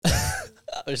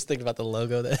I was thinking about the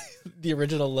logo, the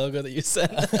original logo that you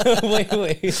sent.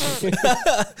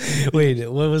 Wait.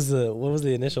 What was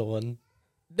the initial one?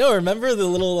 No, remember the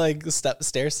little like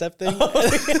stair step thing?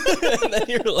 And then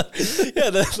you're like, yeah,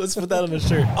 let's put that on a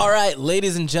shirt. All right,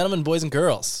 ladies and gentlemen, boys and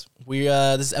girls, we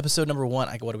this is episode number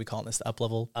 1. What are we calling this? The Up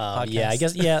Level podcast? Yeah, I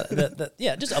guess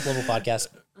just Up Level podcast.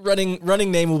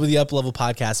 Running name will be the Up Level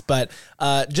podcast. But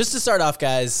just to start off,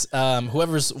 guys,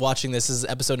 whoever's watching this is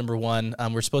episode number 1.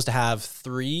 We're supposed to have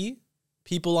 3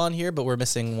 people on here, but we're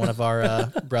missing one of our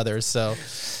brothers. So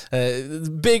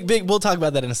big. We'll talk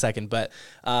about that in a second. But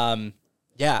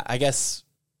yeah, I guess.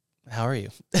 How are you?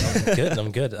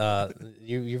 I'm good.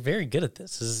 You're very good at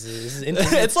this. This is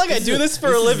it's like I do this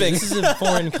for a living. This is a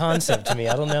foreign concept to me.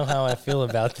 I don't know how I feel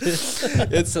about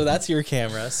this. So that's your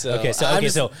camera. So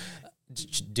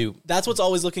that's what's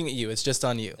always looking at you. It's just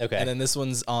on you. Okay. And then this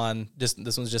one's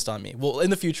just on me. Well,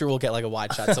 in the future we'll get like a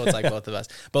wide shot, so it's like both of us.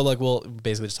 But look, we'll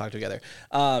basically just talk together.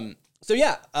 So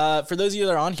yeah, for those of you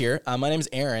that are on here, my name is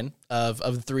Aaron of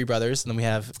the 3 brothers, and then we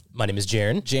have my name is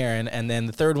Jaren, and then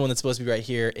the third one that's supposed to be right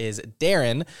here is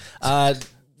Darren.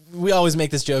 We always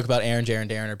make this joke about Aaron,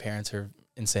 Darren. Our parents are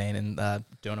insane, and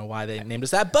don't know why they named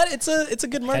us that, but it's a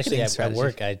good marketing strategy. At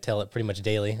work, I tell it pretty much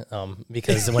daily,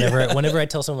 because whenever I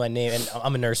tell someone my name, and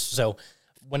I'm a nurse, so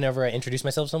whenever I introduce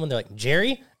myself to someone, they're like,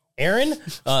 Jerry, Aaron,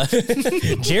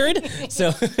 Jared,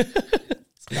 so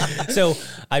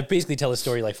I basically tell a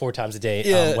story like 4 times a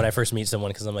day when I first meet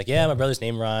someone, because I'm like, yeah, my brother's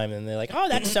name rhyme, and they're like, oh,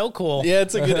 that's so cool. Yeah,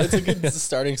 it's a good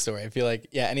starting story. I feel like,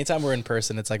 yeah, anytime we're in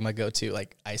person, it's like my go-to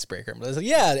like icebreaker. But it's like,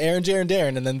 yeah, Aaron, Jaren,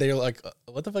 Darren, and then they're like,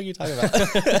 what the fuck are you talking about?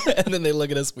 And then they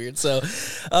look at us weird. So,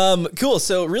 cool.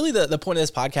 So really, the point of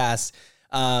this podcast,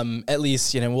 at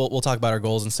least, we'll talk about our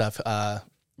goals and stuff,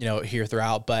 here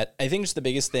throughout. But I think just the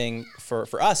biggest thing for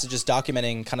us is just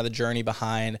documenting kind of the journey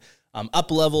behind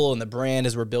Up Level and the brand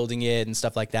as we're building it and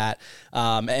stuff like that.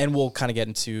 And we'll kind of get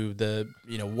into the,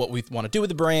 what we want to do with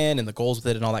the brand and the goals with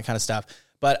it and all that kind of stuff.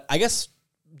 But I guess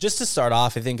just to start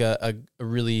off, I think a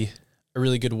really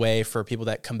good way for people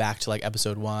that come back to like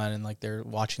episode 1 and like they're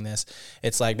watching this,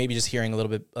 it's like maybe just hearing a little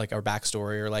bit like our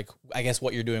backstory, or like, I guess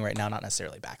what you're doing right now, not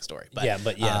necessarily backstory,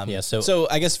 but yeah. So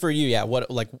I guess for you,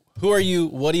 who are you?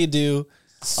 What do you do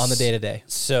on the day to day?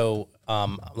 So,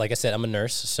 like I said, I'm a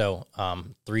nurse. So,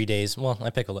 3 days, well, I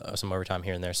pick some overtime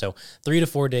here and there. So 3 to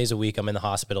 4 days a week, I'm in the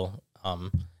hospital.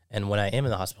 And when I am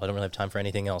in the hospital, I don't really have time for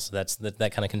anything else. So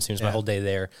that kind of consumes my whole day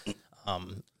there.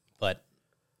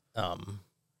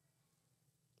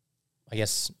 I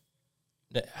guess,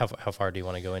 how far do you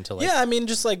want to go into? Like, yeah, I mean,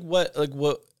 just like what,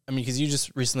 because you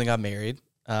just recently got married.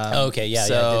 Okay, yeah.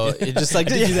 So it just like,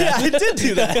 did you do that? Yeah, I did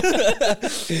do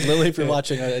that. Lily, if you're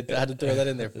watching, I had to throw that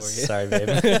in there for you. Sorry, babe.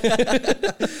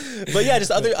 But yeah,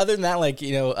 just other than that, like,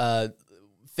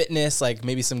 fitness, like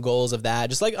maybe some goals of that,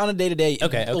 just like on a day to day.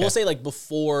 Okay. We'll say like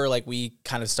before, like we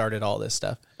kind of started all this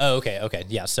stuff. Oh, okay.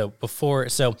 Yeah. So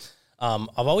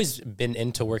I've always been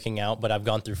into working out, but I've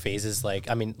gone through phases. Like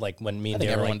when me and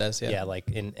everyone does. Yeah. Like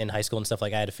in high school and stuff.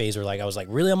 Like I had a phase where like I was like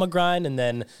really on my grind, and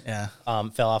then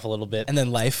fell off a little bit, and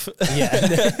then life.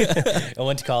 I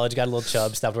went to college, got a little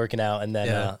chub, stopped working out, and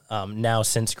then now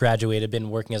since graduated,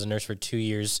 been working as a nurse for 2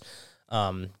 years,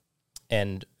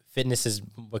 and fitness has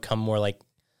become more like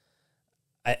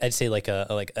I'd say like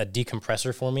a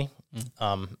decompressor for me.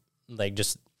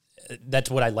 That's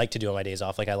what I like to do on my days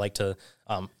off. Like I like to,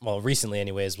 recently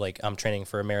anyways, like I'm training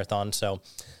for a marathon. So,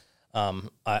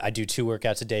 I do 2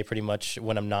 workouts a day pretty much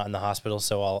when I'm not in the hospital.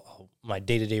 So my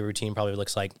day-to-day routine probably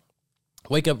looks like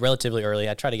wake up relatively early.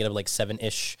 I try to get up like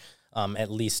 7-ish,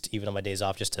 at least even on my days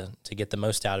off, just to get the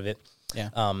most out of it. Yeah.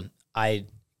 I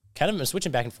kind of been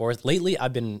switching back and forth lately.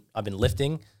 I've been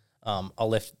lifting. I'll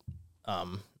lift,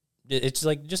 it's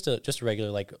like just a regular,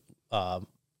 like,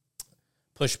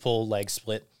 push pull leg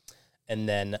split. And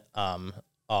then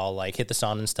I'll like hit the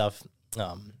sauna and stuff.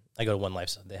 I go to One Life,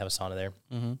 so they have a sauna there.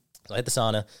 Mm-hmm. So I hit the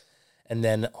sauna, and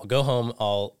then I'll go home.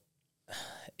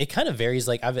 It kind of varies.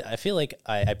 Like I feel like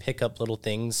I pick up little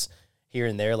things here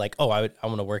and there. Like, I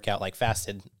want to work out like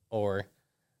fasted, or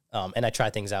and I try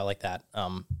things out like that.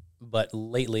 But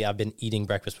lately I've been eating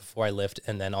breakfast before I lift,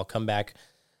 and then I'll come back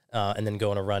and then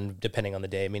go on a run depending on the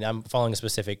day. I mean, I'm following a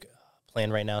specific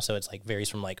plan right now, so it's like varies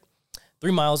from like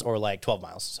 3 miles or like 12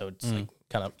 miles. So it's like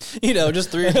kind of,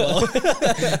 just 3 or 12.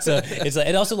 So it's like,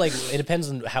 it also like, it depends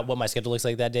on what my schedule looks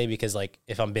like that day, because like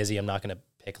if I'm busy, I'm not going to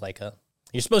pick like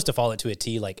you're supposed to follow it to a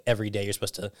T, like every day you're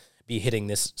supposed to be hitting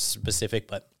this specific,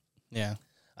 but yeah,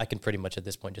 I can pretty much at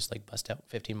this point just like bust out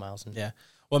 15 miles. And yeah.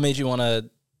 What made you want to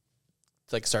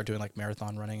like start doing like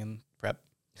marathon running and prep?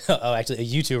 Oh, actually, a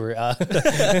YouTuber.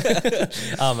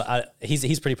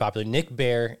 He's pretty popular. Nick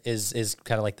Bear is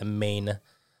kind of like the main.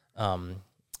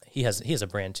 He has a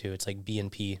brand too. It's like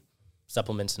B&P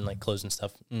supplements and like clothes and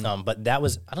stuff. But that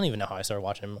was, I don't even know how I started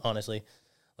watching him, honestly.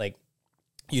 Like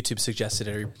YouTube suggested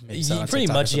it, or maybe saw it on pretty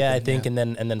TikTok or much, yeah. I something. think,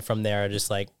 and then from there, I just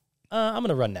like. I'm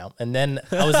gonna run now, and then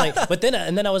I was like, but then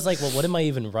I was like, well, what am I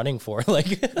even running for?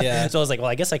 Like, Yeah. So I was like, well,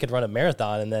 I guess I could run a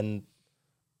marathon, and then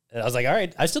I was like, all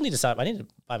right, I still need to sign. I need to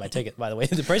buy my ticket. By the way,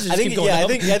 the prices just keep going up.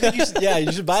 I think you should,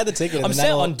 you should buy the ticket. And I'm then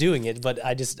set on doing it, but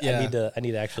I need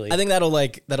to actually. I think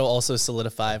that'll also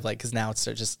solidify, like, because now it's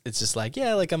just like,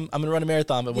 yeah, like I'm gonna run a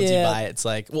marathon, but once you buy it, it's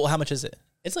like, well, how much is it?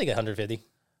 It's like 150.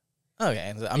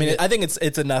 Okay, I mean, I think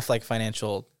it's enough like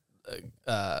financial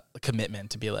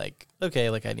commitment to be like, okay,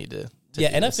 like I need to yeah,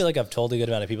 do and this. I feel like I've told a good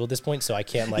amount of people at this point, so I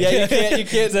can't like. Yeah, you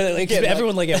can't. So, like, you can't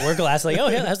everyone like at work will ask like, oh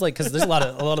yeah, that's like because there's a lot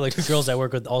of like girls I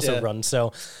work with also Yeah. run,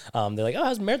 so they're like, oh,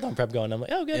 how's marathon prep going? I'm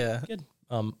like, oh, good, Yeah. good.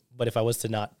 But if I was to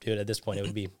not do it at this point, it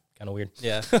would be kind of weird.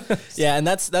 Yeah, yeah, and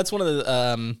that's one of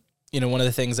the one of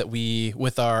the things that we,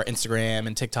 with our Instagram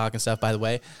and TikTok and stuff. By the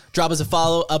way, drop us a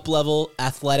follow, Up Level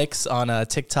Athletics on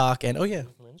TikTok, and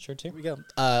Sure too. here we go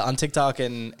on TikTok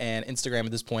and Instagram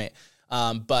at this point.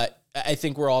 But I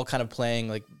think we're all kind of playing,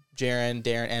 like Darren,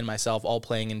 and myself, all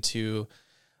playing into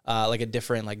like a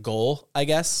different like goal, I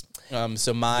guess.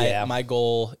 So my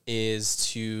goal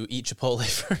is to eat Chipotle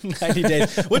for 90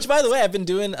 days, which, by the way, I've been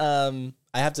doing.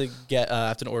 I have to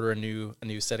order a new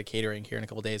set of catering here in a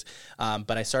couple days.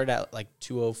 But I started at like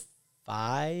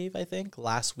 205, I think,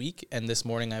 last week, and this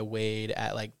morning I weighed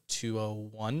at like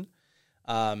 201.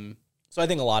 So I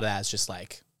think a lot of that is just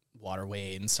like water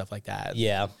weight and stuff like that.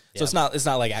 Yeah. So it's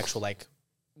not like actual like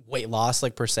weight loss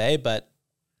like per se, but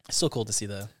it's still cool to see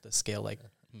the scale like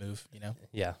move, you know?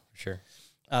 Yeah, for sure.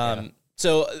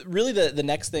 So really the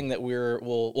next thing that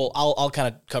I'll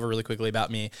kind of cover really quickly about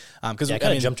me. Cause I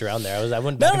kind of jumped around there. I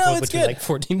went No, back and forth it's between good. like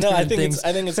 14 No, I different think things.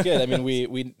 I think it's good. I mean,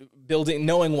 we building,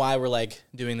 knowing why we're like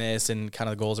doing this and kind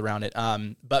of the goals around it.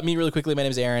 But me really quickly, my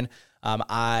name is Aaron.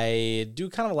 I do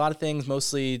kind of a lot of things,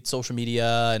 mostly social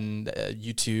media and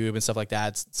YouTube and stuff like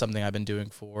that. It's something I've been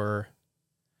doing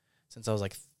since I was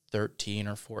like 13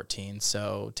 or 14.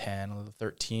 So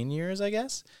 13 years, I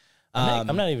guess.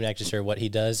 I'm not even actually sure what he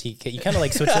does. He kind of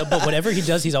like switch up, but whatever he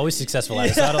does, he's always successful at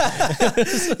it. So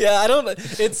I don't.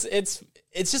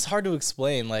 It's just hard to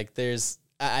explain. Like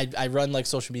I run like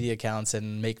social media accounts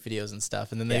and make videos and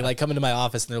stuff, and then they like come into my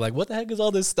office and they're like, "What the heck is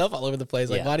all this stuff all over the place?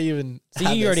 Like, why do you even?"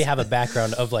 So you already have a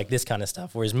background of like this kind of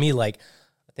stuff, whereas me, like,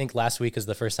 I think last week is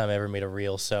the first time I ever made a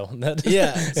reel. So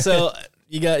yeah, so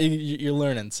you're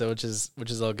learning, so which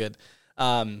is all good.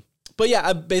 But yeah,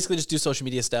 I basically just do social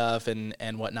media stuff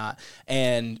and whatnot,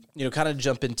 and kind of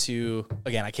jump into,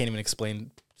 again, I can't even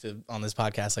explain on this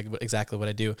podcast like exactly what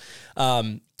I do,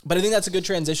 but I think that's a good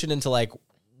transition into like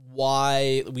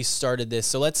why we started this.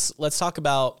 So let's talk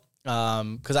about,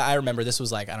 because I remember this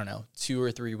was like, I don't know, 2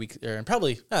 or 3 weeks, or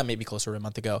probably maybe closer to a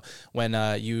month ago, when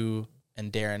you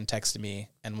and Darren texted me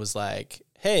and was like,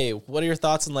 "Hey, what are your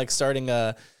thoughts on like starting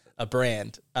a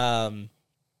brand?" And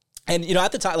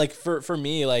at the time, like for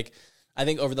me, like I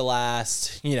think over the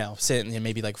last, since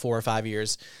maybe like 4 or 5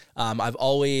 years, I've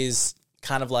always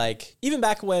kind of like, even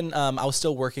back when I was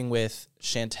still working with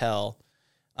Chantel,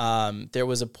 there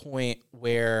was a point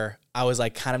where I was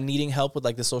like kind of needing help with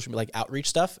like the social media, like outreach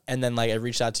stuff. And then like I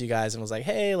reached out to you guys and was like,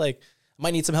 "Hey, like I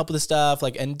might need some help with this stuff."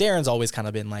 Like, and Darren's always kind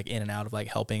of been like in and out of like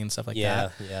helping and stuff like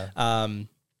that. Yeah.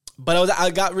 But I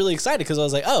got really excited because I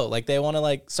was like, oh, like they want to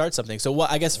like start something. So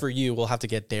what, I guess for you, we'll have to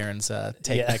get Darren's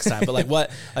take next time. But like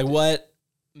what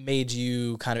made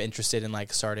you kind of interested in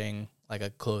like starting like a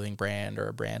clothing brand or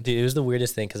a brand? Dude, it was the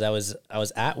weirdest thing because I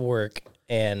was at work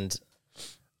and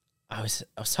I was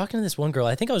talking to this one girl.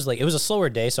 I think I was like, it was a slower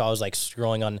day, so I was like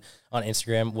scrolling on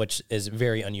Instagram, which is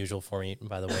very unusual for me,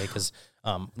 by the way, because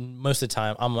most of the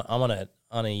time I'm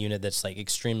on a unit that's like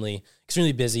extremely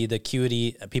busy. The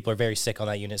acuity, people are very sick on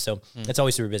that unit, so it's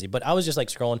always super busy. But I was just like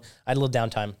scrolling. I had a little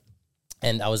downtime,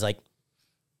 and I was like,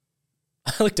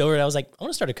 I looked over and I was like, I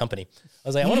want to start a company. I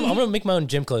was like, I'm gonna make my own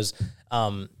gym clothes.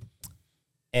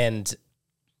 And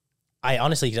I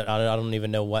honestly, I don't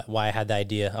even know why I had the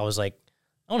idea. I was like,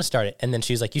 I want to start it. And then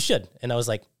she was like, "You should." And I was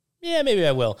like, "Yeah, maybe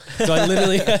I will." So I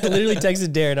literally texted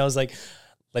Darren. I was like,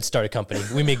 "Let's start a company.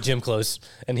 We make gym clothes."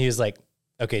 And he was like,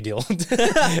 "Okay, deal."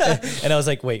 And I was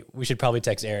like, "Wait, we should probably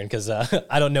text Aaron because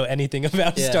I don't know anything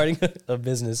about starting a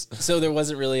business." So there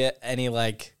wasn't really any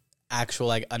like actual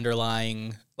like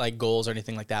underlying like goals or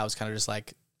anything like that. I was kind of just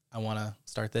like, I want to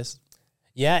start this.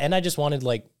 Yeah, and I just wanted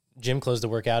like gym clothes to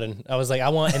work out, and I was like, I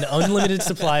want an unlimited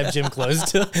supply of gym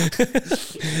clothes.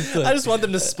 I just want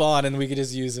them to spawn, and we could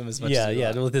just use them as much.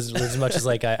 Yeah, with as much as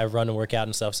like I run and work out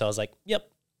and stuff. So I was like, yep,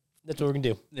 that's what we're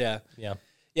gonna do. Yeah.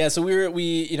 So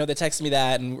we you know, they texted me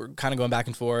that, and we're kind of going back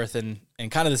and forth, and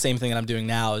kind of the same thing that I'm doing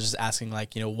now is just asking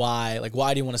like, you know, why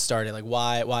do you want to start it? Like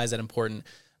why is that important?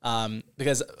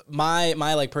 Because my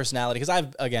like personality,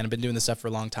 because I've been doing this stuff for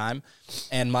a long time,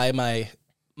 and my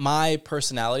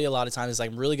personality a lot of times is like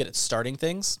I'm really good at starting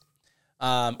things.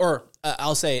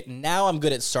 I'll say now I'm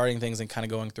good at starting things and kind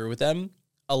of going through with them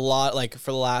a lot. Like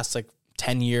for the last like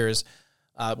 10 years,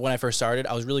 when I first started,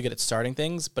 I was really good at starting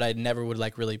things, but I never would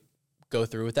like really go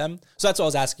through with them. So that's why I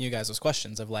was asking you guys those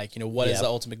questions of like, you know, what is the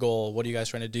ultimate goal? What are you guys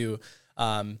trying to do?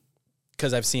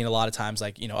 Cause I've seen a lot of times,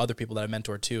 like, you know, other people that I've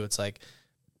mentored too, it's like,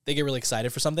 they get really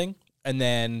excited for something, and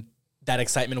then that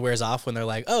excitement wears off when they're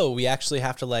like, oh, we actually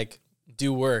have to like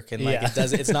do work, and like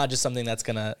it's not just something that's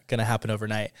gonna happen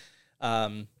overnight.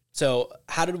 So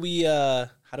how did we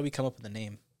come up with the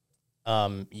name?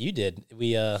 You did.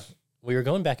 We were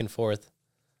going back and forth.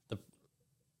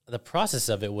 The process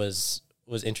of it was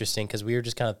interesting because we were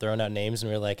just kind of throwing out names, and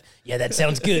we were like, yeah, that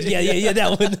sounds good. Yeah,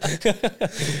 that one.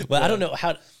 Well, I don't know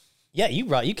how. Yeah,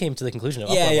 you came to the conclusion of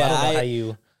I don't know how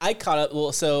you. I caught up.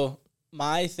 Well, so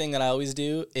my thing that I always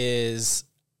do is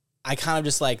I kind of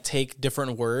just like take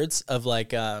different words of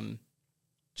like,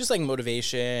 just like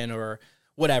motivation or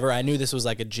whatever. I knew this was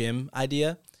like a gym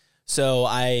idea. So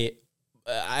I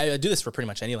do this for pretty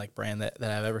much any like brand that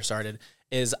I've ever started,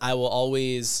 is I will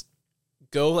always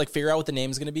go like figure out what the name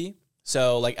is going to be.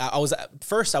 So like I was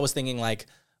thinking like,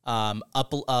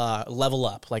 level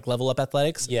up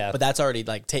athletics. Yeah. But that's already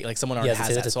like someone already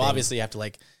has that. So obviously you have to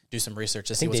like do some research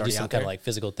to see what's already out there. I think they do some kind of like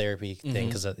physical therapy thing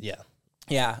because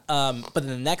Yeah. But then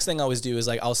the next thing I always do is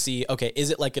like, I'll see, okay, is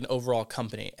it like an overall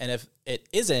company? And if it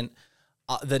isn't,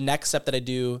 the next step that I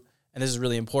do, and this is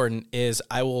really important, is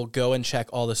I will go and check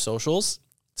all the socials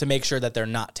to make sure that they're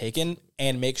not taken,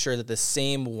 and make sure that the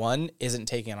same one isn't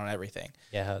taken on everything.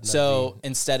 Yeah. So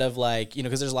instead of like, you know,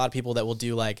 because there's a lot of people that will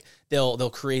do like, they'll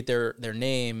create their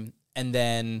name, and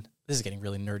then, this is getting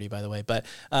really nerdy by the way, but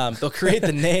they'll create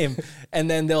the name, and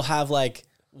then they'll have like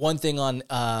one thing on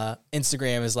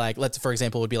Instagram is like, for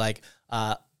example, would be like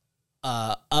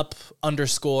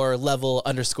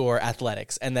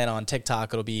up_level_athletics. And then on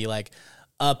TikTok, it'll be like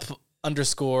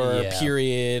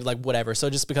up_period, like whatever. So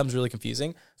it just becomes really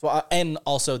confusing. So, and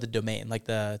also the domain, like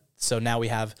so now we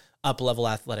have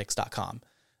uplevelathletics.com.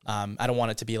 I don't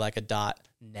want it to be like a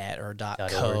 .net or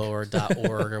 .co or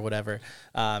 .org or whatever.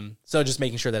 So just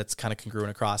making sure that it's kind of congruent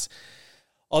across.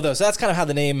 Although, so that's kind of how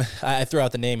the name, I threw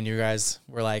out the name, and you guys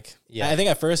were like, I think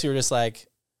at first you were just like,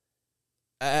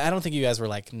 I don't think you guys were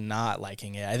like not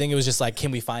liking it. I think it was just like,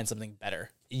 can we find something better?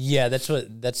 Yeah, that's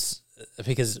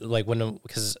because like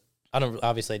because I don't,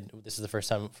 obviously this is the first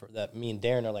time that me and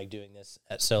Darren are like doing this.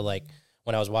 So like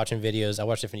when I was watching videos, I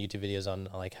watched different YouTube videos on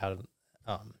like how to,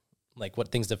 like what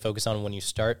things to focus on when you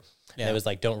start. Yeah. And it was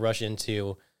like, don't rush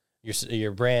into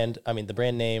your brand. I mean, the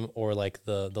brand name or like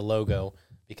the logo,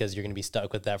 because you're going to be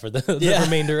stuck with that for the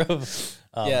remainder of.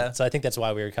 So I think that's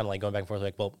why we were kind of like going back and forth.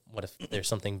 Like, well, what if there's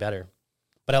something better?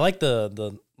 But I like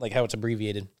the like how it's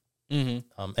abbreviated.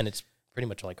 Mm-hmm. And it's pretty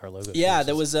much like our logo. Yeah,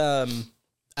 there was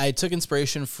I took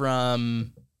inspiration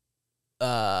from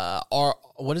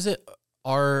what is it?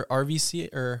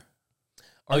 RVC or.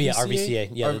 Oh RVCA?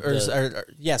 Yeah, RVCA. Yeah,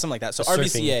 yeah, something like that. So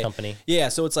RVCA company. Yeah,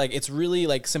 so it's like, it's really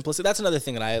like simplicity. That's another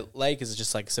thing that I like, is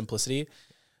just like simplicity.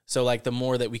 So like the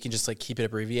more that we can just like keep it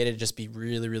abbreviated, just be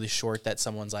really, really short, that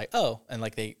someone's like, oh, and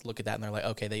like they look at that and they're like,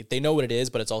 okay, they know what it is,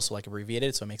 but it's also like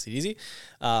abbreviated, so it makes it easy.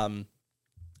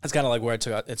 That's kind of like where I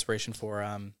took inspiration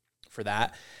for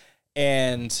that.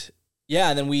 And yeah,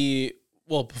 and then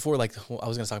before like, I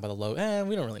was going to talk about the logo.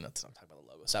 We don't really know to talk about the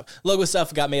logo stuff. Logo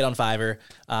stuff got made on Fiverr.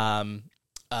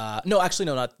 No, actually,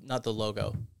 no, not the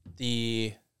logo. What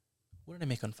did I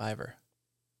make on Fiverr?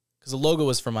 Because the logo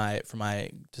was for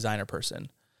my designer person.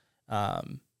 Oh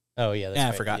yeah, that's right.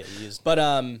 I forgot. Yeah, but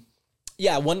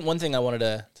yeah, one thing I wanted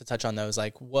to touch on though is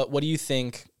like, what do you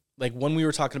think? Like when we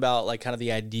were talking about like kind of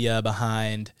the idea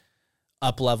behind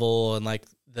Up Level and like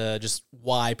the just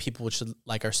why people should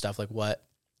like our stuff. Like what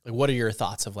are your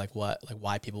thoughts of like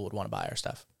why people would want to buy our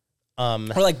stuff? Or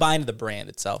like buy into the brand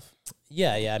itself.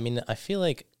 Yeah. I mean, I feel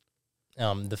like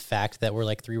the fact that we're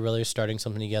like three brothers starting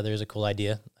something together is a cool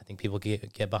idea. I think people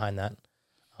get behind that.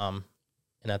 And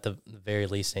at the very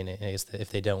least,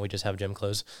 if they don't, we just have gym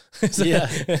clothes. Yeah.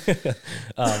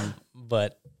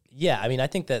 But yeah, I mean, I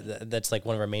think that's like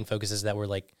one of our main focuses, that we're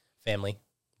like family.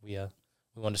 We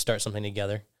want to start something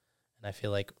together. And I feel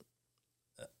like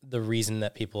the reason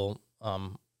that people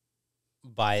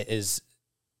buy it is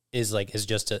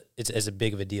just it's as a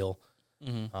big of a deal.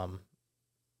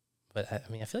 But I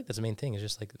mean, I feel like that's the main thing is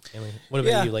just like family. What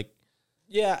about you? Like,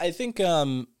 yeah, I think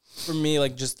for me,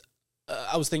 like just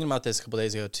I was thinking about this a couple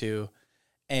days ago too,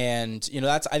 and you know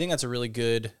I think that's a really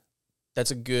good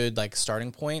like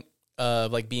starting point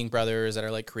of like being brothers that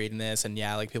are like creating this, and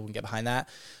yeah, like people can get behind that.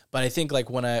 But I think like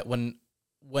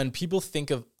when people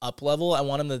think of up level, I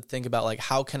want them to think about like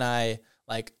how can I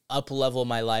like up level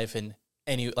my life in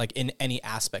any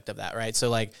aspect of that, right? So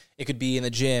like it could be in the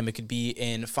gym, it could be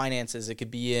in finances, it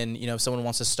could be in, you know, if someone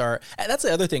wants to start, and that's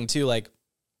the other thing too, like,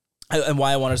 and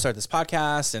why I wanted to start this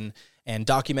podcast and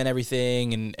document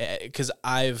everything. And cause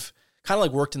I've kind of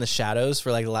like worked in the shadows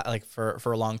for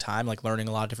for a long time, like learning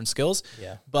a lot of different skills.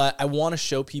 Yeah. But I want to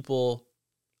show people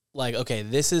like, okay,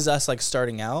 this is us like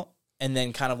starting out, and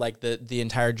then kind of like the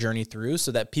entire journey through,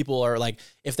 so that people are like,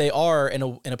 if they are in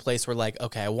a place where like,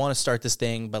 okay, I want to start this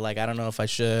thing, but like, I don't know if I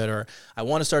should, or I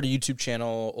want to start a YouTube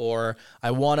channel, or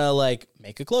I want to like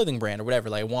make a clothing brand or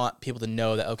whatever. Like I want people to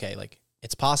know that, okay, like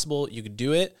it's possible, you could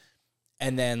do it.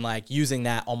 And then like using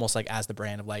that almost like as the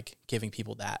brand of like giving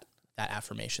people that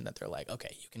affirmation that they're like, okay,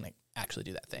 you can like actually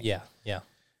do that thing. Yeah. Yeah.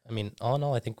 I mean, all in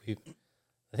all, I think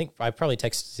I probably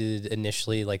texted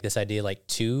initially like this idea like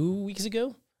 2 weeks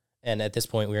ago. And at this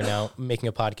point, we are now making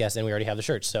a podcast, and we already have the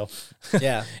shirts. So,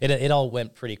 yeah, it all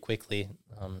went pretty quickly.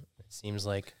 It seems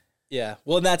like, yeah.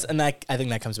 Well, I think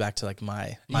that comes back to like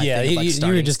my yeah. thing of,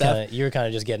 like, You were kind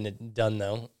of just getting it done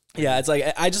though. Yeah, it's like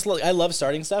I love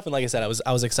starting stuff, and like I said,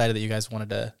 I was excited that you guys wanted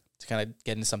to kind of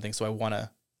get into something. So I want to.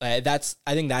 I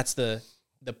think that's the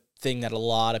thing that a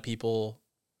lot of people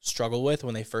struggle with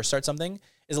when they first start something.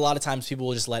 Is a lot of times people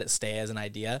will just let it stay as an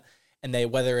idea. And they,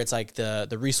 whether it's like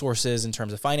the resources in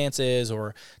terms of finances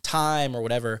or time or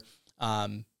whatever,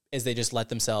 is they just let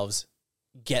themselves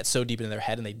get so deep into their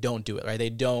head and they don't do it, right? They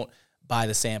don't buy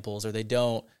the samples, or they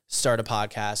don't start a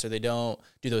podcast, or they don't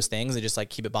do those things. They just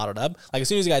like keep it bottled up. Like as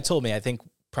soon as the guy told me, I think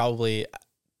probably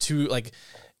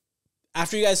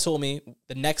after you guys told me,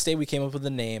 the next day we came up with the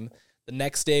name. The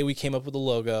next day we came up with the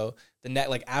logo.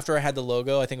 Like after I had the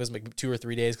logo, I think it was like 2 or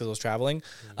 3 days because I was traveling.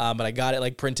 But I got it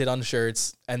like printed on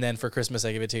shirts, and then for Christmas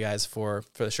I gave it to you guys for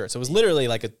the shirt. So it was literally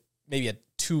like maybe a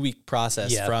 2-week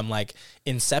process from like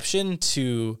inception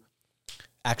to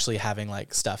actually having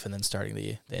like stuff, and then starting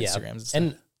the Instagrams.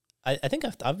 And I think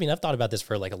I've thought about this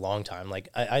for like a long time. Like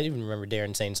I even remember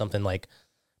Darren saying something like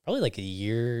probably like 2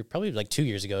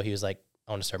 years ago. He was like,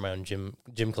 I want to start my own gym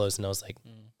clothes, and I was like,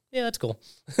 yeah, that's cool.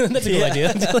 That's a cool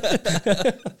idea.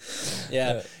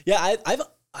 Yeah. I've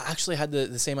actually had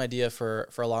the same idea for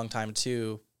a long time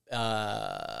too.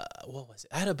 What was it?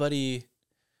 I had a buddy,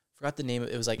 forgot the name.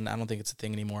 It was like, I don't think it's a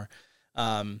thing anymore.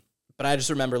 But I just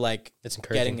remember like it's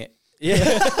encouraging. Getting it. Yeah.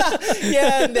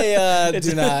 Yeah. And they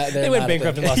do not. They went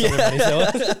bankrupt and lost all their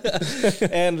money. So.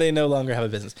 And they no longer have a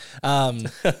business.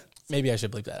 Maybe I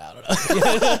should bleep that out. I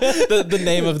don't know. the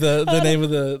name of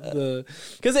the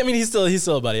because I mean he's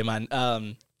still a buddy of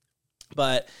mine.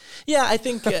 But yeah, I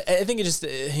think it just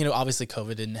obviously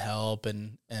COVID didn't help,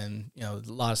 and a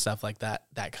lot of stuff like that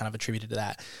kind of attributed to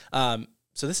that.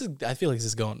 So I feel like this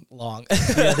is going long.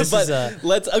 Yeah,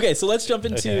 let's jump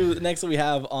into the next that we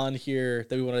have on here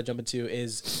that we want to jump into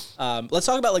is let's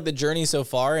talk about like the journey so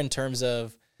far in terms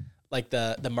of like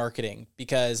the marketing,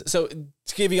 because so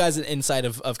to give you guys an insight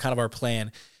of kind of our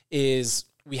plan is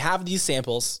we have these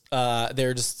samples.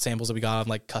 They're just samples that we got on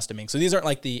like custom ink. So these aren't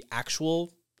like the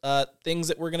actual things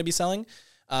that we're going to be selling.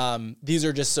 These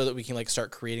are just so that we can like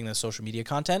start creating the social media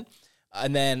content.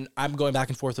 And then I'm going back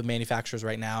and forth with manufacturers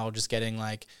right now, just getting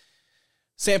like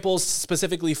samples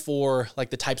specifically for like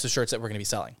the types of shirts that we're going to be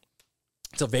selling.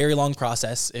 It's a very long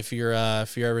process. If you're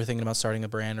ever thinking about starting a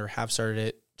brand or have started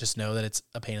it, just know that it's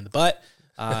a pain in the butt.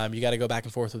 You got to go back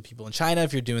and forth with people in China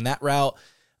if you're doing that route.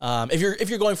 If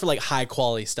you're going for like high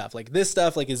quality stuff, like this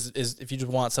stuff, like is if you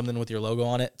just want something with your logo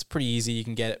on it, it's pretty easy. You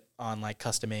can get it on like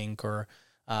Custom Ink or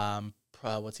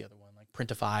what's the other one, like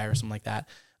Printify or something like that.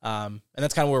 And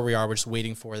that's kind of where we are. We're just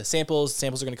waiting for the samples.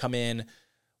 Samples are going to come in.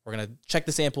 We're going to check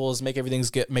the samples, make sure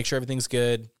everything's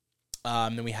good.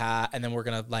 And then we're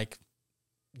going to like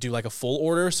do like a full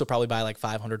order. So probably buy like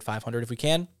 500 if we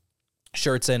can,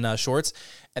 shirts and shorts.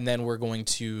 And then we're going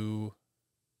to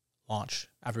launch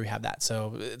after we have that.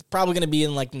 So it's probably going to be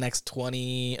in like the next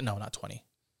 20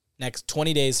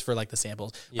 days for like the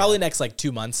samples. Yeah. Probably next like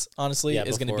 2 months, honestly,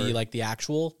 is going to be like the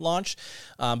actual launch.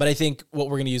 But I think what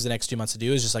we're going to use the next 2 months to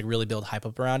do is just like really build hype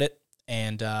up around it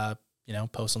and,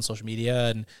 post on social media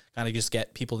and kind of just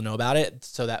get people to know about it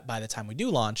so that by the time we do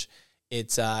launch,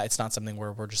 it's not something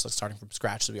where we're just like starting from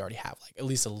scratch. So we already have like at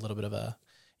least a little bit of a,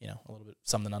 a little bit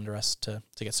something under us to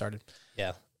get started.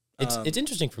 Yeah. It's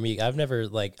interesting for me. I've never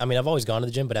I've always gone to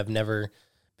the gym, but I've never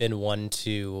been one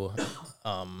to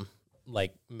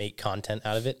make content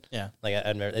out of it. Yeah.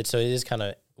 I've never, so it is kind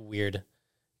of weird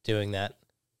doing that.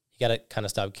 You got to kind of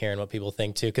stop caring what people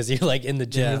think too. Cause you're like in the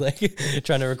gym, you're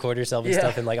trying to record yourself and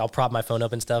stuff. And I'll prop my phone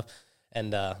up and stuff.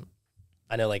 And,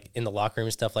 I know in the locker room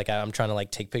and stuff, I'm trying to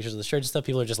take pictures of the shirts and stuff.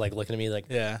 People are just looking at me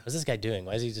what's this guy doing?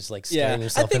 Why is he just staring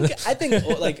himself? I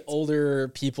think older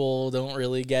people don't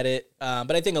really get it.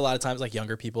 But I think a lot of times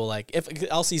younger people, if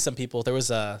I'll see some people, there was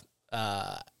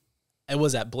it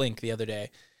was at Blink the other day.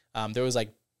 There was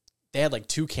they had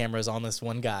 2 cameras on this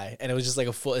one guy, and it was just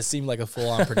it seemed like a full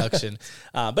on production.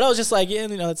 But I was just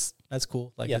that's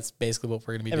cool. That's basically what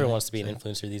we're going to be doing. Everyone wants to be an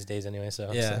influencer these days anyway. So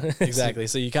exactly.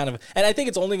 So you and I think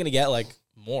it's only going to get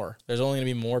more. There's only going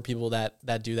to be more people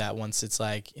that do that once it's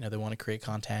they want to create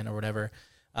content or whatever.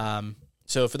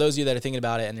 So for those of you that are thinking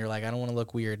about it and you're I don't want to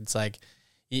look weird, it's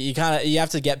you have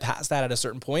to get past that at a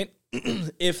certain point.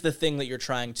 If the thing that you're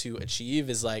trying to achieve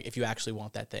is if you actually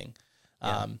want that thing,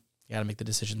 you got to make the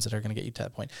decisions that are going to get you to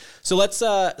that point. So let's,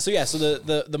 so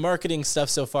the marketing stuff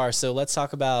so far. So let's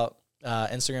talk about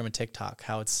Instagram and TikTok,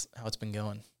 how it's been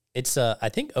going. It's, I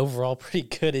think overall pretty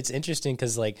good. It's interesting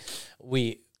because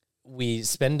we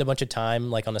spend a bunch of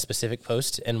time on a specific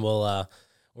post, and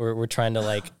we're trying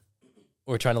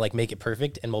to make it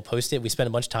perfect, and we'll post it. We spend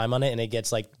a bunch of time on it, and it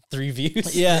gets 3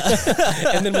 views. Yeah.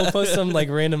 And then we'll post some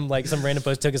random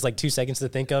post took us 2 seconds to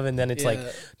think of, and then it's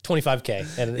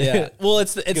 25K. And well,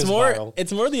 it's more viral.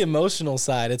 It's more the emotional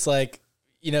side. It's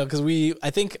because I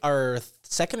think our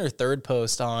second or third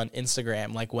post on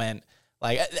Instagram went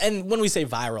and when we say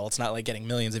viral, it's not getting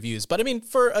millions of views, but I mean,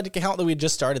 for an account that we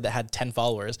just started that had 10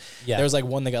 followers, there was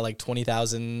one that got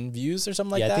 20,000 views or something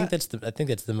like that. I think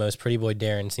that's the most. Pretty Boy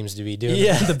Darren seems to be doing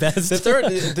the best. The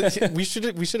third, we should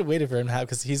have waited for him to have,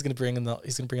 because he's gonna bring in all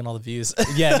the views.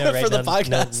 Yeah, no, right. For the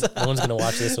podcast. No one's gonna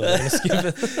watch this one. They're gonna skip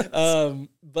it.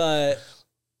 But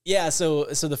yeah, so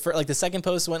the the second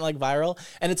post went viral,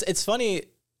 and it's funny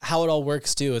how it all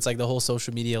works too. It's the whole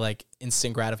social media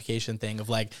instant gratification thing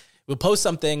of we'll post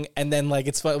something, and then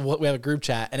it's fun. We have a group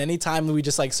chat, and anytime we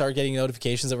just start getting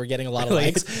notifications that we're getting a lot of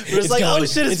likes, we're just oh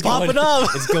shit, it's popping up.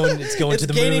 It's going to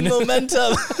the gaining moon.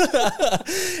 Momentum.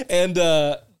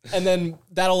 And then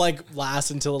that'll last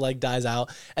until it dies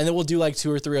out, and then we'll do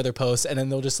 2 or 3 other posts, and then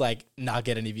they'll just not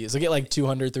get any views. They'll get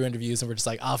 200, 300 views, and we're just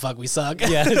oh fuck, we suck.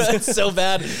 Yeah, it's so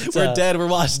bad. We're dead. We're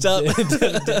washed up.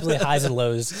 Definitely highs and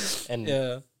lows. And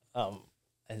yeah.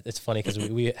 It's funny because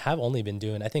we have only been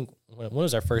doing, I think, when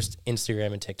was our first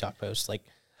Instagram and TikTok post?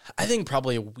 I think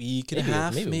probably a week and a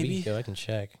half, maybe. A week ago. I can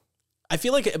check. I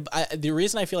feel the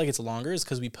reason I feel it's longer is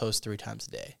because we post 3 times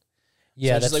a day.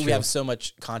 Yeah, so that's true. We have so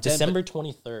much content. December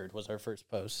 23rd was our first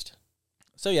post.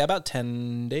 So yeah, about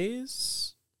 10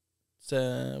 days.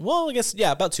 So, I guess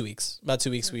about 2 weeks. About 2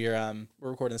 weeks. We're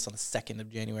recording this on the 2nd of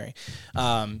January.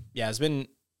 It's been.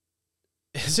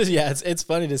 It's just it's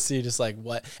funny to see just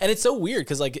what, and it's so weird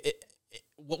because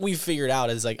what we've figured out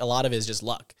is a lot of it is just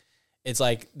luck. It's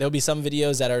there'll be some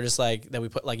videos that are just that we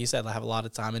put, you said, have a lot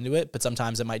of time into it, but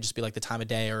sometimes it might just be the time of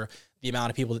day or the amount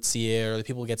of people that see it or the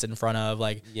people it gets in front of.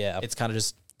 It's kind of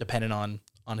just dependent on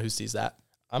who sees that.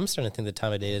 I'm starting to think the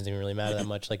time of day doesn't even really matter that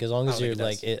much. As long as you're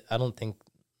I don't think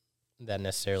that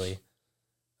necessarily,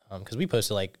 because we post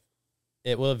it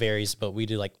it varies, but we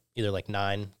do either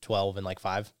 9, 12, and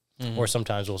 5. Mm-hmm. Or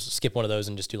sometimes we'll skip one of those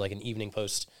and just do an evening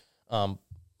post.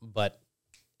 But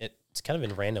it's kind of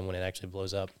been random when it actually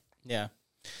blows up. Yeah.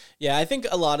 Yeah, I think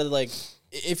a lot of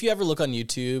if you ever look on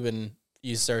YouTube and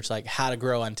you search how to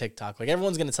grow on TikTok,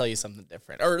 everyone's going to tell you something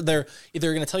different. Or they're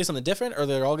either going to tell you something different, or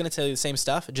they're all going to tell you the same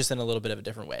stuff, just in a little bit of a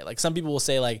different way. Some people will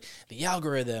say the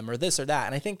algorithm or this or that.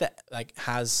 And I think that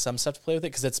has some stuff to play with it,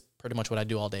 because that's pretty much what I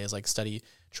do all day is study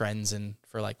trends and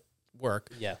for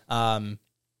work. Yeah.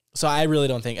 So I really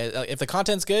don't think, if the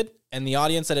content's good and the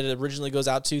audience that it originally goes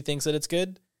out to thinks that it's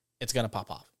good, it's going to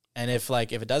pop off. And if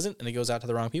it doesn't and it goes out to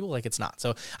the wrong people, it's not.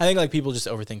 So I think people just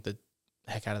overthink the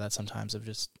heck out of that sometimes, of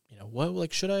just,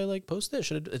 what, should I post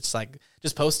this? It's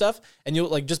just post stuff, and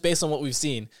you'll just based on what we've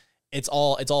seen, it's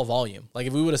all volume.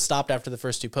 If we would have stopped after the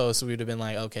first 2 posts, we would have been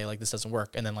okay, this doesn't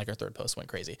work. And then our third post went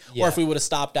crazy. Yeah. Or if we would have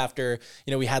stopped after,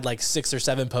 we had 6 or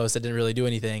 7 posts that didn't really do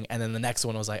anything. And then the next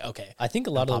one was okay. I think a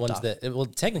lot of the ones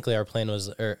that, technically our plan was,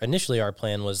 or initially our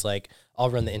plan was I'll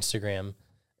run the Instagram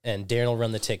and Darren will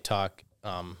run the TikTok.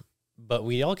 But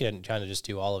we all can kind of just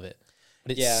do all of it.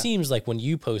 But it seems when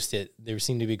you post it, they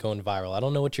seem to be going viral. I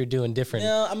don't know what you're doing different.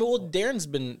 No, I mean,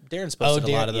 Darren's posted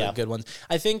a lot of the good ones.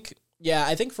 I think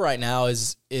for right now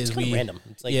is we random.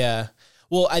 It's yeah.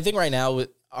 Well, I think right now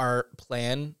our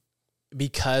plan,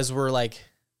 because we're like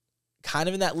kind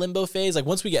of in that limbo phase. Like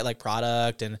once we get like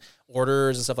product and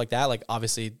orders and stuff like that, like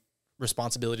obviously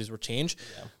responsibilities will change.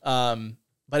 Yeah.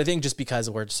 But I think just because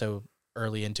we're so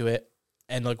early into it,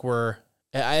 and like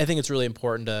I think it's really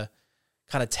important to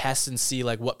kind of test and see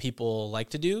like what people like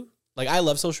to do. Like I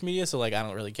love social media, so like I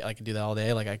don't really I can do that all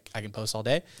day. Like I can post all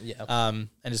day. Yeah. And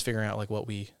just figuring out like what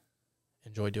we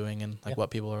enjoy doing and like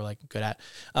what people are like good at.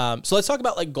 So let's talk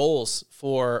about like goals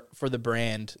for the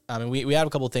brand. And we have a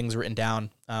couple of things written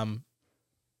down.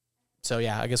 So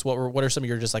yeah, I guess what are some of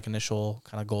your just like initial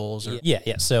kind of goals? Or?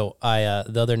 Yeah. So I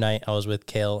the other night I was with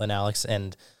Kale and Alex,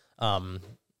 and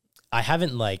I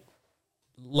haven't like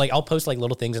I'll post like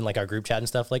little things in like our group chat and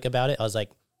stuff like about it. I was like,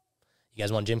 you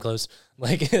guys want gym clothes?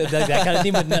 Like that kind of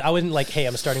thing. But I wasn't like, hey,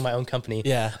 I'm starting my own company.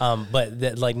 Yeah.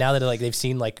 But like now that like they've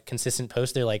seen like consistent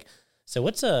posts, they're like, so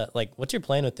what's your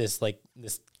plan with this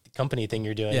this company thing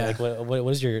you're doing? Yeah. Like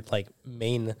what is your like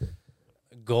main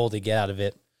goal to get out of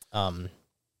it?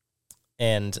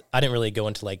 And I didn't really go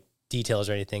into like details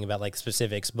or anything about like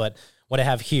specifics, but what I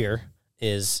have here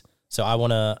is, so I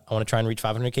want to try and reach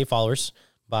 500K followers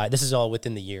by, this is all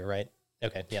within the year, right?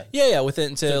 Okay. Yeah. Yeah.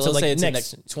 Within, let's like say it's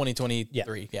next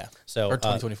 2023. Yeah. So, or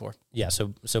 2024. Yeah.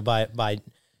 So by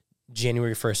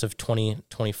January 1st of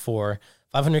 2024,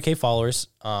 500K followers.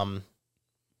 I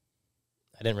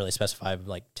didn't really specify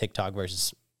like TikTok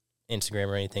versus Instagram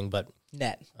or anything, but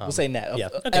net. We'll say net. Yeah.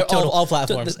 Okay, all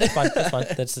platforms. That's fine. That's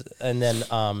fine. And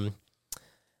then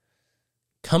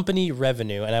company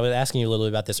revenue, and I was asking you a little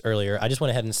bit about this earlier. I just went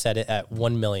ahead and set it at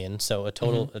 1 million. So a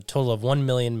total of 1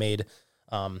 million made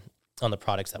on the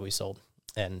products that we sold.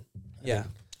 And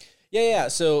yeah.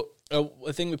 So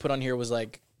a thing we put on here was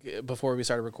like, before we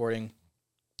started recording,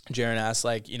 Jaron asked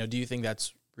like, do you think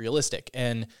that's realistic?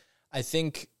 And I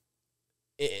think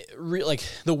like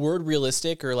the word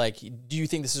realistic, or like, do you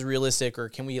think this is realistic, or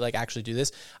can we like actually do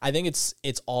this? I think it's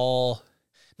all,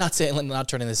 not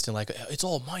turning this to like, it's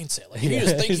all mindset. Like, if you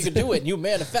just think you can do it and you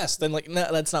manifest, then like, no,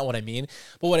 that's not what I mean.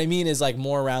 But what I mean is like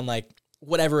more around like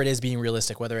whatever it is being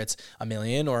realistic, whether it's 1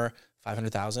 million or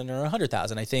 500,000 or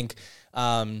 100,000. I think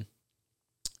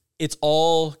it's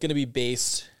all going to be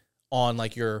based on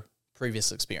like your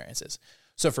previous experiences.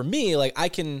 So for me, like I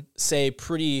can say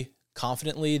pretty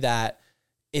confidently that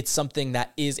it's something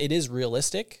that is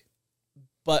realistic,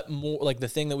 but more like the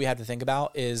thing that we have to think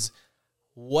about is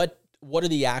what are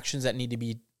the actions that need to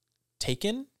be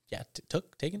taken? Yeah,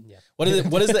 taken. Yeah. What is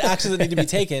the actions that need to be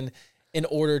taken in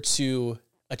order to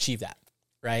achieve that,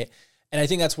 right? And I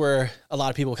think that's where a lot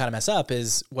of people kind of mess up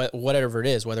is whatever it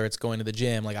is, whether it's going to the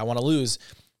gym, like I want to lose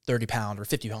 30 pounds or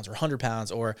 50 pounds or 100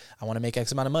 pounds, or I want to make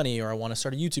X amount of money, or I want to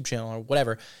start a YouTube channel or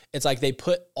whatever. It's like they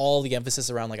put all the emphasis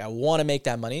around like, I want to make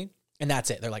that money. And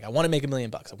that's it. They're like, I want to make $1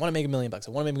 million. I want to make $1 million.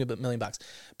 I want to make $1 million.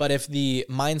 But if the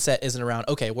mindset isn't around,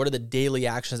 okay, what are the daily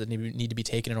actions that need to be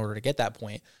taken in order to get that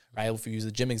point, right? If we use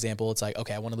the gym example, it's like,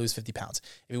 okay, I want to lose 50 pounds.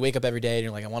 If you wake up every day and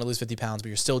you're like, I want to lose 50 pounds, but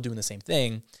you're still doing the same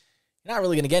thing, you're not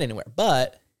really going to get anywhere.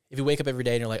 But if you wake up every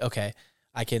day and you're like, okay,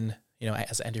 I can,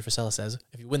 as Andy Frisella says,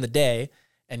 if you win the day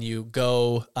and you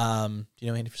go, do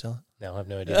you know Andy Frisella? No, I have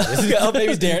no idea. Oh,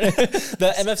 maybe it's Darren.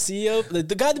 The MF CEO,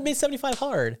 the guy that made 75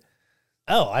 hard.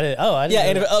 I didn't.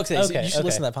 Yeah, okay. So you should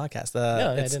listen to that podcast.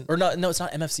 No, I didn't. Or no, it's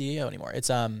not MFCEO anymore. It's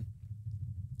what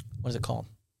is it called?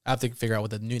 I have to figure out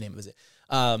what the new name is.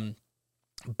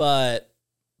 But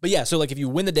yeah. So like, if you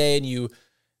win the day and you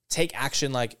take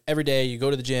action, like every day you go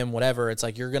to the gym, whatever, it's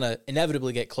like you're gonna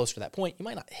inevitably get closer to that point. You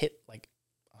might not hit like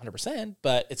 100%,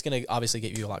 but it's gonna obviously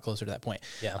get you a lot closer to that point.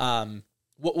 Yeah.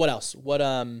 What else? What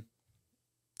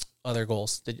other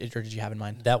goals did you have in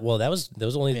mind?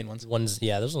 Those only main ones.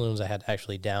 Yeah, those are the ones I had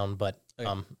actually down, but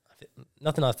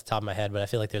nothing off the top of my head. But I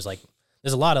feel like there's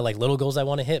a lot of like little goals I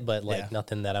want to hit, but like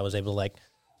nothing that I was able to like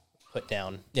put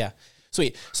down. Yeah,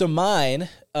 sweet. So mine,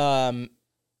 and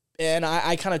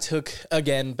I kind of took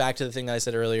again back to the thing that I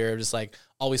said earlier, just like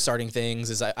always starting things.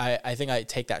 Is I think I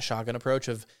take that shotgun approach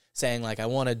of saying like I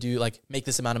want to do like make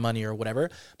this amount of money or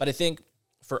whatever, but I think.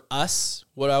 For us,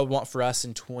 what I would want for us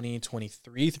in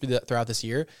 2023 throughout this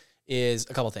year is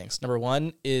a couple things. Number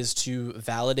one is to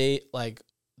validate like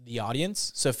the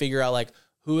audience. So figure out like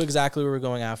who exactly we're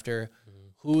going after,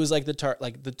 who is like the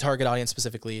target audience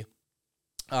specifically,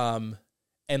 and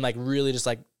like really just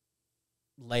like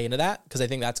lay into that, because I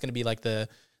think that's going to be like the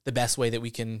best way that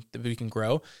we can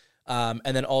grow. And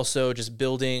then also just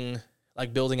building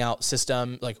out systems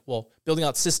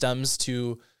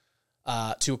to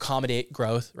accommodate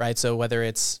growth, right? So whether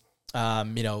it's,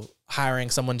 hiring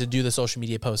someone to do the social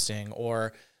media posting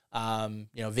or,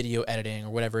 video editing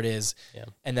or whatever it is. Yeah.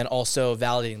 And then also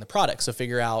validating the product. So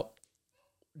figure out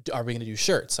are we going to do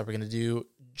shirts? Are we going to do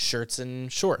shirts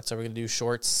and shorts? Are we going to do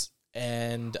shorts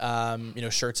and,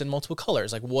 shirts in multiple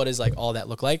colors? Like, what does like all that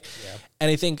look like? Yeah.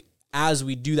 And I think as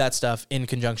we do that stuff in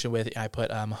conjunction with, I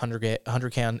put 100K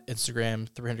on Instagram,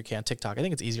 300K on TikTok. I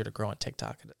think it's easier to grow on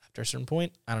TikTok after a certain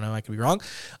point. I don't know. I could be wrong.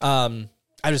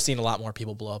 I've just seen a lot more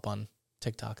people blow up on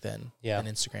TikTok than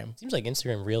Instagram. Seems like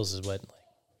Instagram Reels is what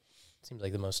seems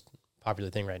like the most popular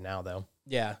thing right now, though.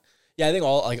 Yeah. Yeah, I think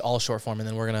all short form, and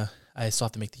then I still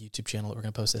have to make the YouTube channel that we're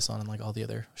gonna post this on, and like all the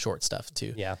other short stuff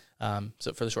too. Yeah.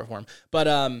 So for the short form, but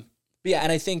yeah,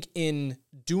 and I think in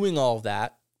doing all of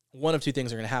that, one of two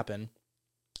things are gonna happen.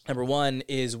 Number one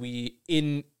is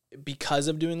because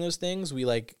of doing those things, we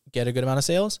like get a good amount of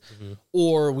sales,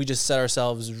 or we just set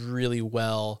ourselves really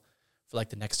well for like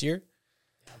the next year.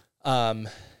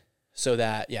 So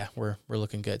that we're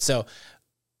looking good. So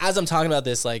as I'm talking about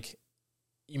this, like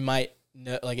you might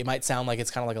know, like it might sound like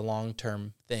it's kind of like a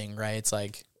long-term thing, right? It's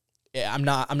like, I'm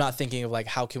not thinking of like,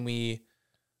 how can we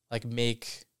like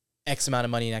make X amount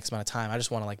of money in X amount of time? I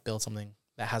just want to like build something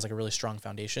that has like a really strong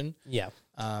foundation. Yeah.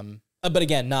 But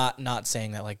again, not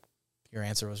saying that like your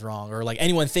answer was wrong, or like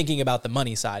anyone thinking about the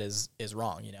money side is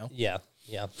wrong, you know? Yeah.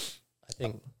 Yeah. I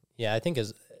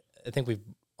think we've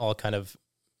all kind of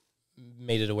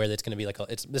made it aware that it's going to be like,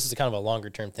 this is kind of a longer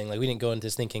term thing. Like we didn't go into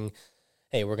this thinking,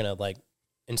 hey, we're going to like,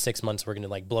 in 6 months, we're going to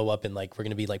like blow up and like, we're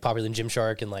going to be like popular in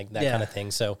Gymshark and like that kind of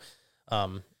thing. So,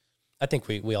 I think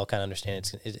we all kind of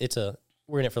understand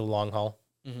we're in it for the long haul.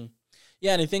 Mm-hmm.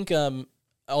 Yeah. And I think,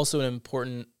 also an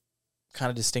important kind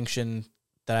of distinction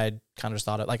that I kind of just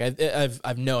thought of, like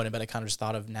I've known it, but I kind of just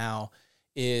thought of now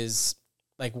is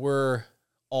like, we're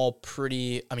all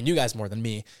pretty, I mean, you guys more than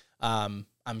me.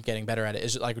 I'm getting better at it.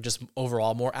 It's like just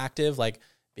overall more active, like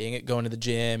going to the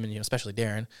gym, and especially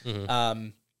Darren. Mm-hmm.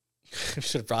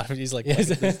 Should have brought him. He's like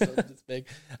this big.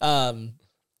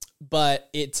 But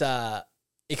it kind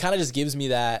of just gives me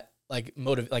that like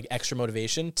extra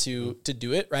motivation to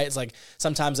do it. Right. It's like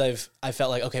sometimes I felt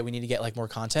like, okay, we need to get like more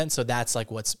content. So that's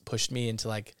like what's pushed me into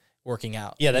like working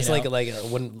out. Yeah. That's like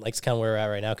it's kind of where we're at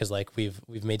right now. Cause like we've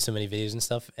made so many videos and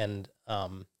stuff, and,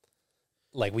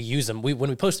 like we use them. When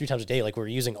we post 3 times a day, like we're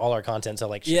using all our content. So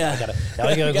like, I gotta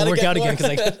work out again. Cause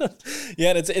like, yeah,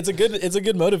 and it's a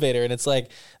good motivator. And it's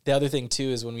like the other thing too,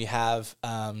 is when we have,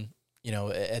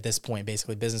 at this point,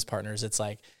 basically business partners, it's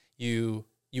like you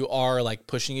are like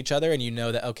pushing each other, and you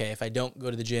know that, okay, if I don't go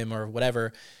to the gym or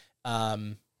whatever,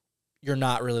 you're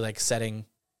not really like setting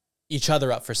each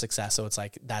other up for success. So it's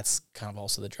like, that's kind of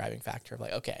also the driving factor of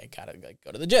like, okay, I gotta like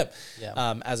go to the gym.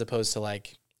 Yeah. As opposed to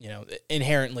like,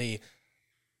 inherently,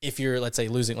 if you're, let's say,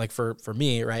 losing, like for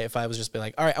me, right, if I was just be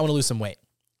like, all right, I want to lose some weight,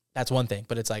 that's one thing.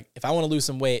 But it's like, if I want to lose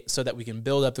some weight so that we can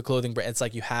build up the clothing brand, it's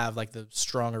like you have like the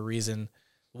stronger reason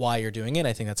why you're doing it.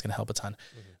 I think that's going to help a ton.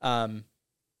 Mm-hmm.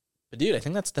 But dude, I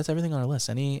think that's everything on our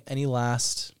list. Any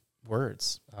last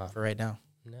words for right now?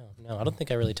 No, I don't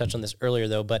think I really touched on this earlier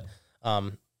though, but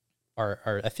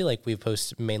I feel like we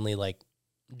post mainly like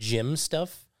gym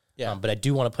stuff. Yeah. But I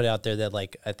do want to put out there that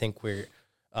like, I think we're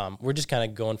just kind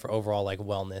of going for overall like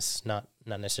wellness, not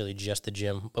necessarily just the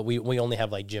gym, but we only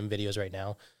have like gym videos right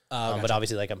now. Gotcha. But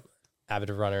obviously like I'm avid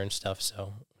runner and stuff.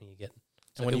 So when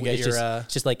you get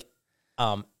just like,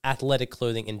 athletic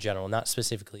clothing in general, not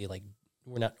specifically like,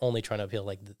 we're not only trying to appeal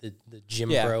like the gym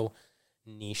bro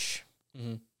niche.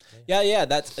 Mm-hmm. Yeah.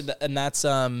 That's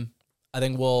I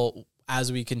think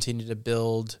as we continue to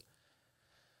build,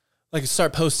 like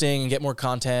start posting and get more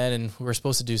content, and we were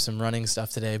supposed to do some running stuff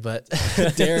today, but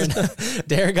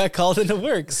Darren got called into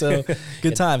work, so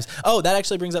good times. Oh, that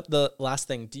actually brings up the last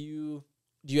thing. Do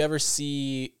you ever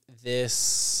see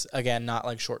this, again, not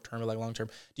like short term or like long term,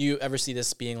 do you ever see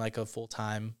this being like a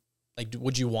full-time, like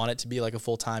would you want it to be like a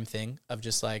full-time thing of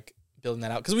just like building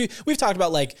that out? Because we've talked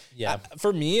about like,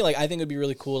 for me, like I think it'd be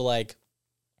really cool to like,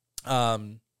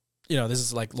 this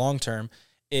is like long term,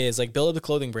 is like build up the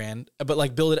clothing brand, but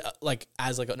like build it like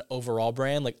as like an overall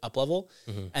brand, like up level.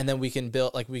 Mm-hmm. And then we can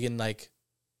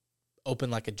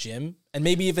open like a gym. And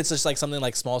maybe if it's just like something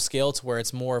like small scale to where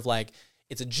it's more of like,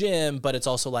 it's a gym, but it's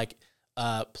also like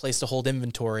a place to hold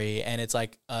inventory. And it's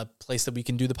like a place that we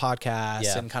can do the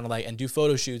podcast and kind of like, and do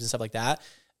photo shoots and stuff like that.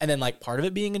 And then like part of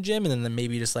it being a gym, and then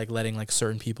maybe just like letting like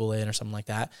certain people in or something like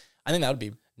that. I think that would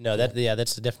be no, cool.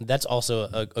 That's definitely, that's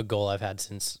also a goal I've had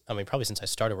probably since I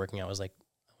started working out. I was like,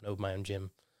 open my own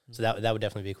gym. So that would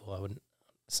definitely be cool.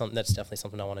 That's definitely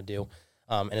something I want to do.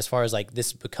 And as far as like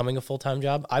this becoming a full-time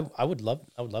job, I would love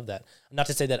that. Not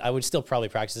to say that I would still probably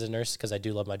practice as a nurse, because I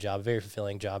do love my job, very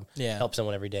fulfilling job, help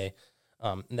someone every day,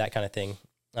 that kind of thing.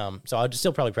 So I would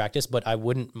still probably practice, but I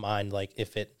wouldn't mind like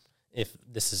if if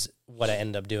this is what I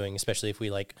end up doing, especially if we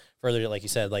like further, like you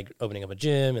said, like opening up a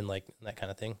gym and like that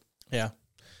kind of thing.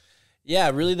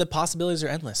 Yeah, really the possibilities are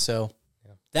endless. So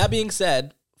that being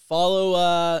said,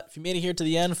 follow, if you made it here to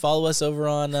the end, follow us over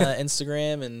on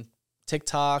Instagram and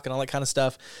TikTok and all that kind of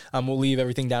stuff. We'll leave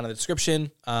everything down in the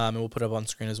description, and we'll put it up on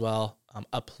screen as well.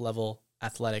 Up Level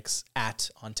Athletics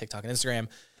on TikTok and Instagram.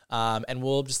 And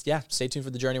we'll just, stay tuned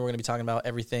for the journey. We're going to be talking about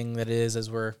everything that it is as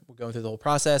we're going through the whole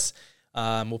process.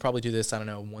 We'll probably do this, I don't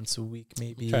know, once a week,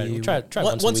 maybe. Try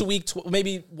once a week,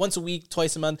 maybe once a week,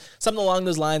 twice a month, something along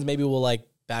those lines. Maybe we'll like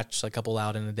batch a couple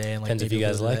out in a day. And like, depends if you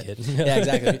guys like it. Yeah,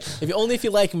 exactly. if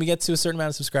you like and we get to a certain amount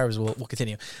of subscribers, we'll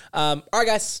continue. All right,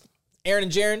 guys. Aaron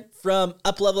and Jaron from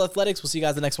Up Level Athletics. We'll see you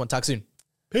guys in the next one. Talk soon.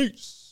 Peace.